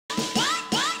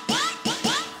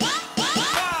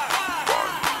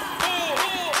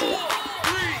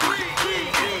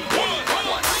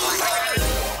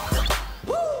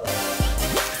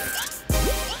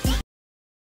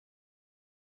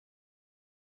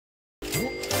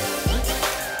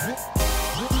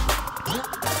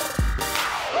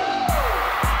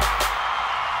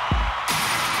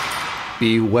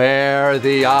Beware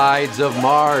the Ides of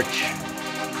March.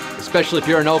 Especially if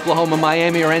you're an Oklahoma,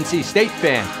 Miami, or NC State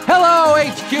fan. Hello,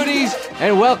 HQties,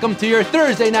 and welcome to your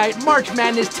Thursday night March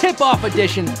Madness tip-off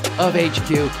edition of HQ.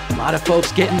 A lot of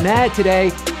folks getting mad today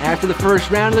after the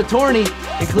first round of the tourney,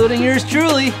 including yours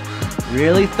truly.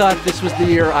 Really thought this was the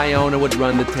year Iona would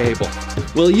run the table.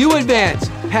 Will you advance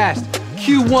past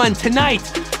Q1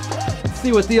 tonight? Let's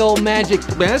see what the old Magic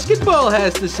basketball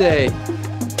has to say.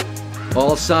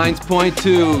 All signs point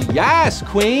to yes,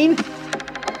 Queen.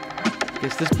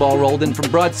 Guess this ball rolled in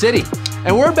from Broad City.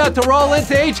 And we're about to roll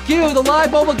into HQ, the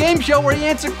live mobile game show where you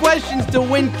answer questions to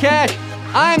win cash.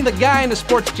 I'm the guy in the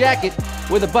sports jacket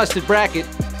with a busted bracket,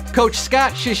 Coach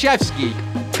Scott Krzyzewski,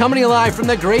 coming to you live from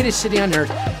the greatest city on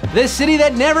earth, this city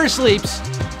that never sleeps,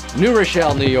 New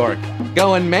Rochelle, New York.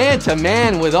 Going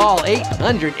man-to-man with all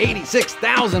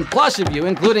 886,000 plus of you,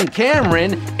 including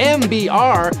Cameron,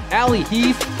 MBR, Allie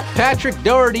Heath, Patrick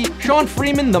Doherty, Sean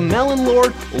Freeman, the Melon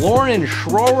Lord, Lauren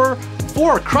Schroer,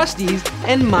 4 Crusties,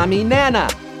 and Mommy Nana.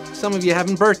 Some of you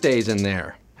having birthdays in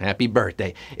there. Happy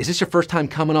birthday. Is this your first time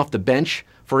coming off the bench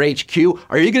for HQ?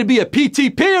 Are you gonna be a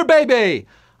PTPer, baby?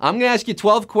 I'm gonna ask you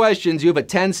 12 questions. You have a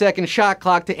 10-second shot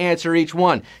clock to answer each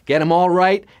one. Get them all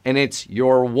right, and it's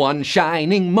your one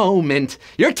shining moment.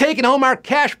 You're taking home our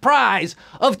cash prize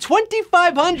of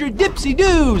 2,500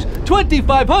 Dipsy-Doos,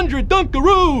 2,500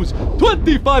 Dunkaroos,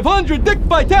 2,500 Dick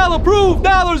Vitale approved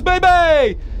dollars,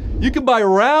 baby! You can buy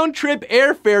round-trip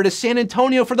airfare to San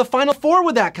Antonio for the Final Four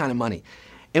with that kind of money.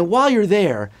 And while you're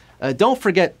there, don't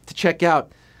forget to check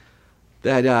out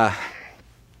that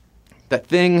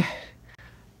thing. I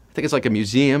think it's like a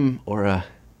museum or a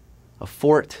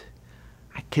fort.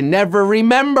 I can never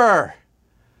remember.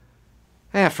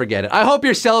 Forget it. I hope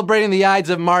you're celebrating the Ides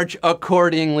of March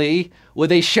accordingly with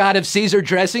a shot of Caesar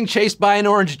dressing chased by an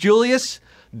orange Julius.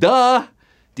 Duh.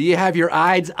 Do you have your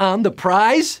Ides on the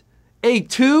prize?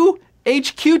 A2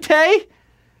 HQ-tay?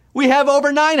 We have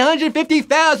over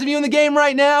 950,000 of you in the game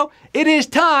right now. It is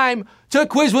time to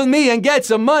quiz with me and get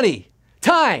some money.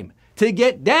 Time to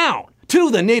get down to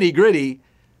the nitty-gritty.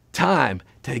 Time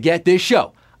to get this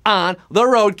show on the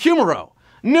road.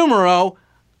 Numero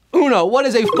uno. What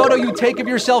is a photo you take of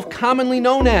yourself commonly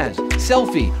known as?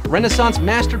 Selfie, Renaissance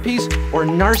masterpiece, or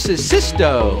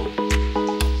narcissisto?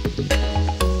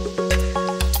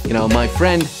 You know, my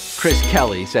friend Chris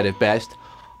Kelly said it best.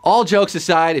 All jokes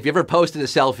aside, if you ever posted a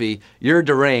selfie, you're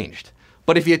deranged.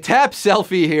 But if you tap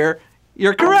selfie here,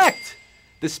 you're correct.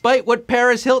 Despite what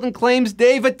Paris Hilton claims,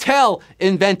 Dave Attell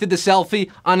invented the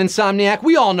selfie on Insomniac.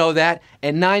 We all know that.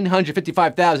 And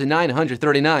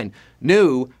 955,939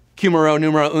 new numero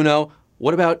uno.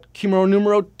 What about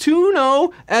numero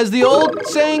tuno? As the old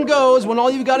saying goes, when all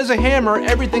you've got is a hammer,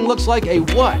 everything looks like a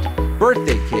what?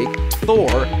 Birthday cake, Thor,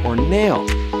 or nail.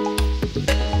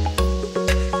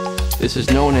 This is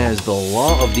known as the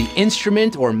law of the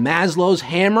instrument or Maslow's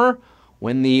hammer.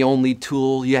 When the only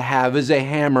tool you have is a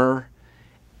hammer,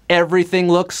 everything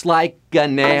looks like a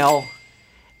nail,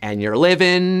 and you're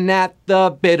living at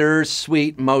the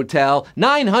bittersweet motel.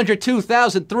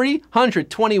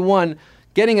 902,321.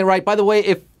 Getting it right. By the way,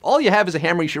 if all you have is a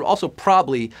hammer, you should also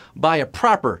probably buy a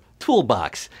proper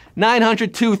toolbox.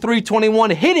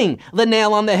 902,321, hitting the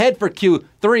nail on the head for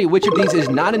Q3. Which of these is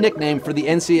not a nickname for the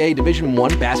NCAA Division I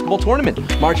basketball tournament?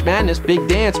 March Madness, Big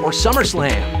Dance, or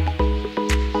SummerSlam?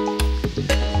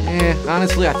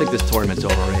 Honestly, I think this tournament's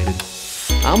overrated.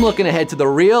 I'm looking ahead to the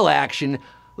real action.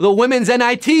 The women's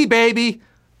NIT, baby.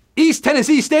 East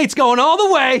Tennessee State's going all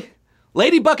the way.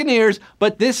 Lady Buccaneers,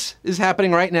 but this is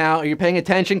happening right now. Are you paying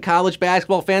attention? College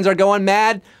basketball fans are going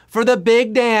mad for the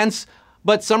big dance,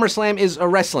 but SummerSlam is a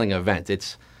wrestling event.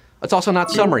 It's also not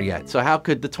summer yet, so how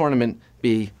could the tournament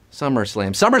be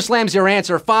SummerSlam? SummerSlam's your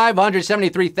answer.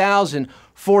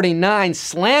 573,049,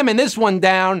 slamming this one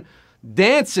down,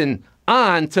 dancing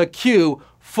on to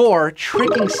Q4.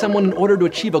 Tricking someone in order to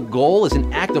achieve a goal is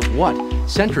an act of what?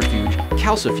 Centrifuge,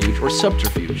 calcifuge, or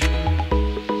subterfuge?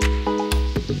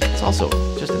 It's also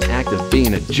just an act of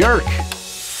being a jerk.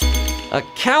 A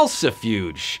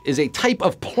calcifuge is a type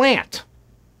of plant.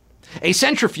 A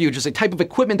centrifuge is a type of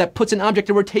equipment that puts an object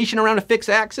in rotation around a fixed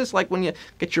axis, like when you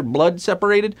get your blood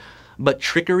separated. But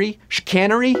trickery,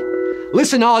 chicanery?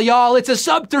 Listen all y'all, it's a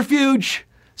subterfuge.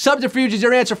 Subterfuge is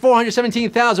your answer.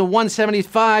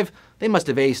 417,175. They must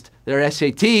have aced their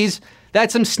SATs.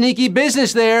 That's some sneaky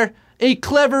business there. A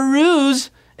clever ruse.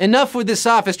 Enough with this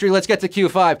sophistry, let's get to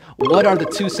Q5. What are the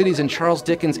two cities in Charles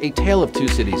Dickens' A Tale of Two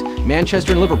Cities?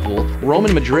 Manchester and Liverpool, Rome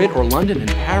and Madrid, or London and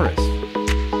Paris?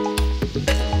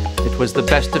 It was the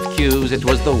best of Qs, it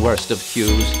was the worst of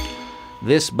Qs.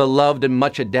 This beloved and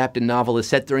much adapted novel is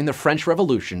set during the French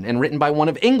Revolution and written by one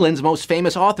of England's most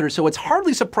famous authors, so it's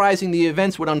hardly surprising the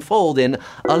events would unfold in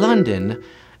London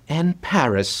and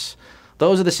Paris.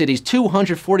 Those are the cities.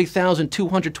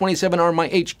 240,227 are my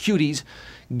H cuties.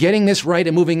 Getting this right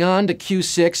and moving on to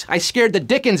Q6. I scared the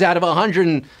dickens out of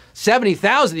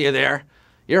 170,000 of you there.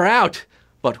 You're out.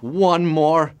 But one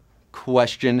more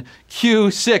question.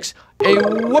 Q6. A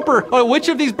whooper. Which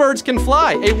of these birds can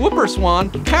fly? A whooper swan,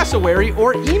 cassowary,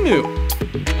 or emu?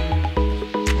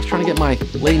 I was trying to get my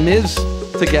Les Mis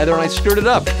together and I screwed it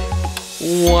up.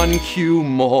 One Q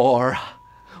more.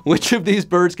 Which of these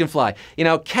birds can fly? You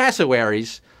know,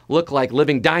 cassowaries look like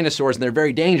living dinosaurs and they're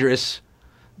very dangerous.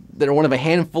 They're one of a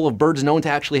handful of birds known to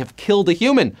actually have killed a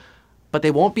human. But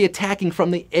they won't be attacking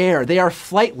from the air. They are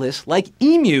flightless, like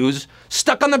emus,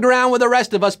 stuck on the ground with the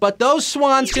rest of us. But those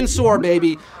swans can soar,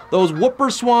 baby. Those whooper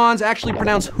swans, actually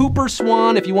pronounced hooper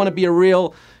swan if you want to be a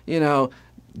real,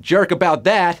 jerk about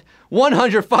that.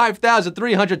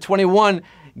 105,321,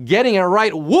 getting it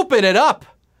right, whooping it up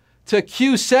to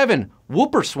Q7.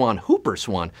 Whooper swan, hooper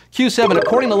swan. Q7,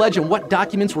 according to legend, what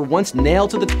documents were once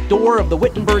nailed to the door of the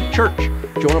Wittenberg Church?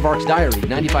 Joan of Arc's diary,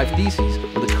 95 Theses,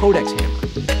 or the Codex Hammer.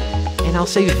 And I'll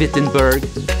say Wittenberg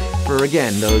for,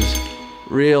 again, those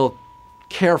real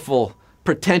careful,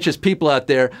 pretentious people out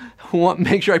there who want to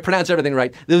make sure I pronounce everything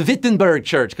right. The Wittenberg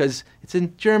Church, because it's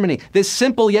in Germany. This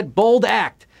simple yet bold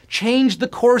act changed the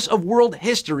course of world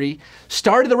history,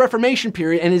 started the Reformation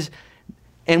period,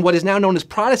 and what is now known as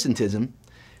Protestantism.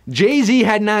 Jay-Z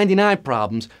had 99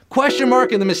 problems, question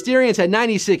mark and the Mysterians had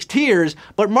 96 tears,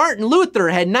 but Martin Luther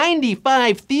had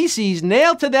 95 theses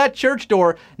nailed to that church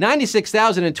door,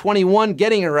 96,021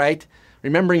 getting it right.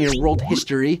 Remembering your world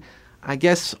history, I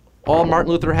guess all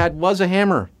Martin Luther had was a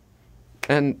hammer.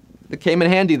 And it came in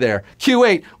handy there.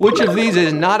 Q8, which of these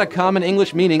is not a common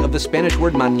English meaning of the Spanish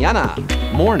word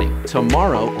mañana, morning,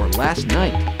 tomorrow, or last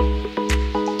night?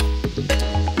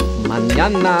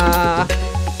 Mañana.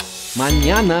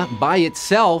 Mañana by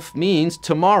itself means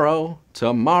tomorrow,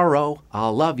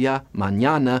 I'll love ya,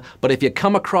 mañana. But if you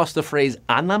come across the phrase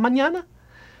a la mañana,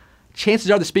 chances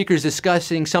are the speaker is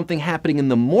discussing something happening in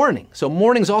the morning. So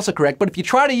morning's also correct, but if you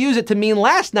try to use it to mean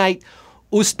last night,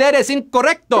 usted es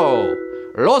incorrecto,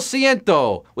 lo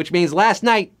siento, which means last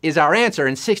night is our answer,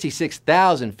 and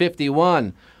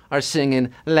 66,051 are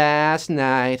singing last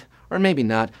night. Or maybe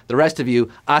not. The rest of you,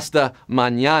 hasta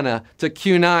mañana to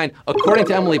Q9. According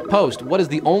to Emily Post, what is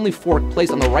the only fork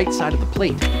placed on the right side of the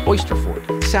plate? Oyster fork,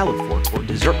 salad fork, or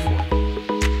dessert fork?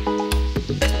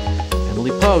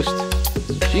 Emily Post,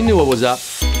 she knew what was up.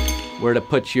 Where to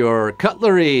put your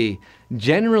cutlery.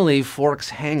 Generally, forks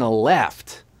hang a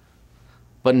left.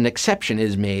 But an exception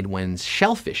is made when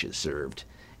shellfish is served.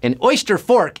 An oyster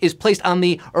fork is placed on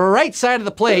the right side of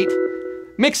the plate,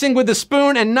 mixing with the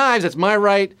spoon and knives. That's my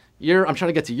right. I'm trying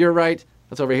to get to your right.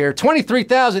 That's over here.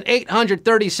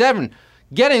 23,837.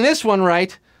 Getting this one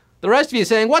right. The rest of you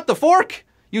saying, what the fork?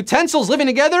 Utensils living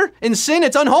together? In sin,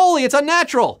 it's unholy, it's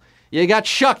unnatural. You got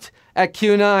shucked at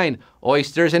Q9.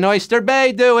 Oysters in Oyster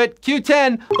Bay do it.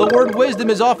 Q10, the word wisdom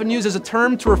is often used as a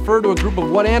term to refer to a group of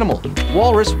what animal?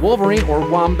 Walrus, wolverine, or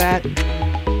wombat?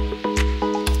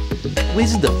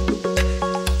 Wisdom.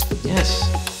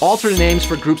 Yes. Alternate names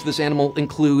for groups of this animal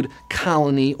include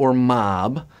colony or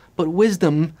mob. But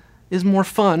wisdom is more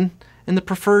fun and the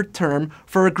preferred term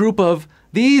for a group of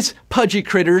these pudgy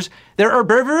critters. They're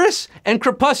herbivorous and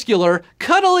crepuscular,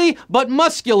 cuddly but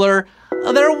muscular.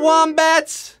 They're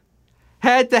wombats.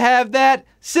 Had to have that.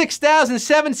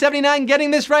 6,779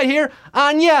 getting this right here.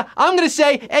 Anya, I'm gonna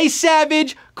say a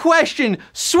savage question.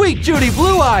 Sweet Judy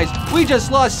Blue Eyes, we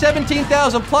just lost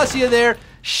 17,000 plus of you there.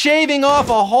 Shaving off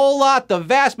a whole lot, the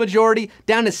vast majority,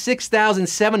 down to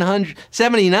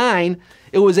 6,779.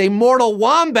 It was a mortal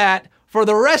wombat for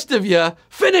the rest of you.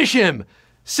 Finish him.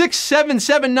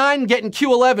 6779 getting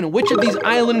Q11. Which of these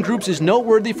island groups is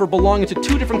noteworthy for belonging to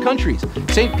two different countries?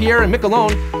 St. Pierre and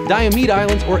Miquelon, Diomede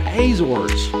Islands, or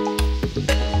Azores?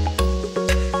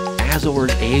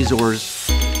 Azores.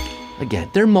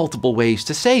 Again, there are multiple ways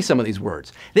to say some of these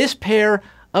words. This pair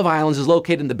of islands is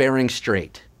located in the Bering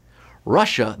Strait.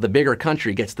 Russia, the bigger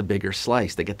country, gets the bigger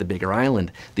slice. They get the bigger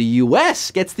island. The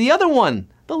US gets the other one,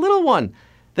 the little one.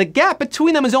 The gap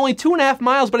between them is only 2.5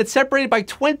 miles, but it's separated by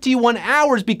 21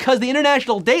 hours because the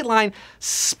international dateline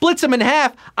splits them in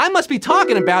half. I must be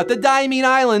talking about the Diomede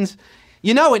Islands.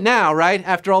 You know it now, right?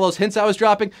 After all those hints I was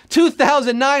dropping.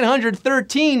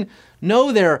 2,913.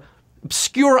 No, they're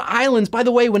obscure islands. By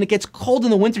the way, when it gets cold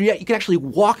in the winter, you can actually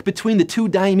walk between the two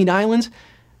Diomede Islands,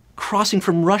 crossing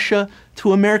from Russia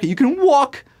to America. You can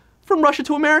walk from Russia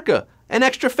to America. an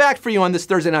extra fact for you on this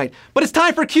Thursday night. But it's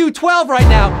time for Q12 right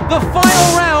now, the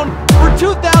final round for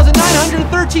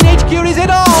 2,913 HQs. It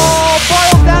all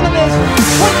boils down to this.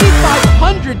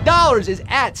 $2,500 is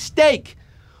at stake.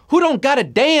 Who don't gotta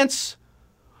dance?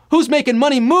 Who's making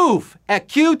money move at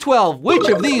Q12? Which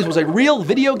of these was a real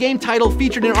video game title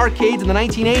featured in arcades in the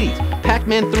 1980s?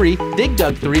 Pac-Man 3, Dig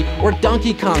Dug 3, or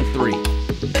Donkey Kong 3?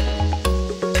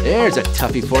 There's a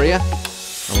toughie for you.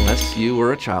 Unless you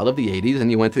were a child of the 80s and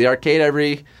you went to the arcade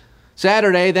every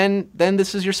Saturday, then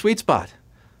this is your sweet spot.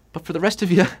 But for the rest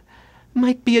of you,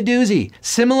 might be a doozy.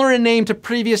 Similar in name to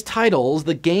previous titles,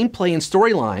 the gameplay and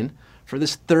storyline for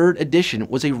this third edition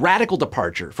was a radical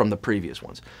departure from the previous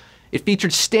ones. It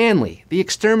featured Stanley, the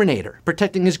exterminator,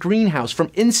 protecting his greenhouse from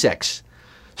insects,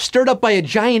 stirred up by a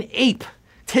giant ape,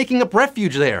 taking up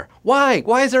refuge there. Why?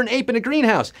 Why is there an ape in a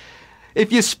greenhouse?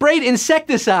 If you sprayed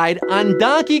insecticide on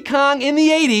Donkey Kong in the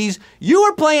 80s, you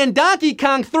were playing Donkey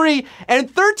Kong 3, and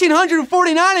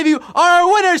 1,349 of you are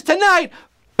our winners tonight,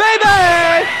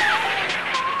 baby!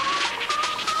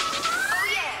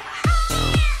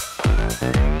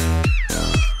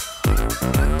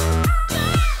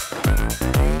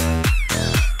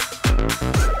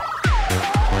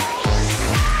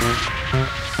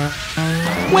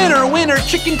 Winner, winner,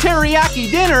 chicken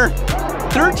teriyaki dinner.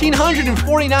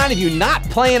 1,349 of you not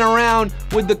playing around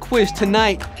with the quiz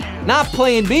tonight, not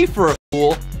playing me for a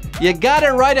fool. You got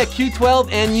it right at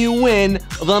Q12 and you win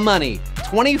the money.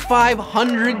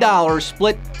 $2,500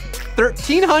 split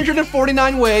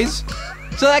 1,349 ways.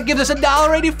 So that gives us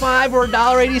 $1.85 or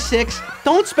 $1.86.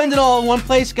 Don't spend it all in one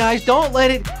place, guys. Don't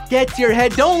let it get to your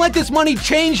head. Don't let this money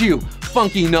change you,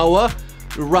 Funky Noah.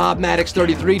 Rob Maddox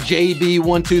 33, JB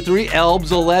 123,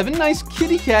 Elbs 11, nice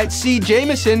kitty cat, C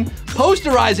Jameson,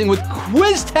 posterizing with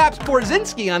Quiz Taps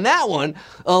Porzinski on that one,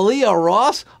 Aaliyah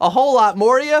Ross, a whole lot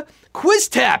more of you, Quiz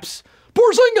Taps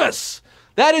Porzingus.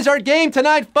 That is our game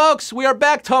tonight, folks. We are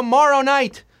back tomorrow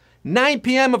night, 9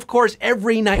 p.m. of course.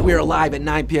 Every night we are live at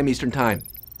 9 p.m. Eastern Time.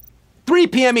 3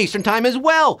 p.m. Eastern Time as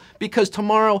well, because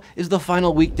tomorrow is the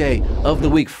final weekday of the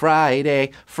week,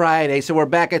 Friday. So we're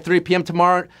back at 3 p.m.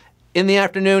 tomorrow in the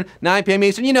afternoon, 9 p.m.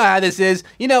 Eastern. You know how this is.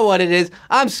 You know what it is.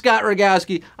 I'm Scott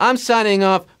Rogowski. I'm signing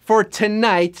off for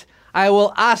tonight. I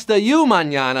will hasta you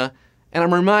mañana. And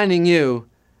I'm reminding you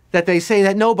that they say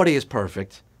that nobody is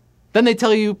perfect. Then they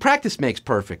tell you practice makes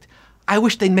perfect. I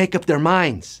wish they'd make up their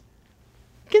minds.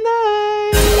 Good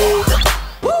night.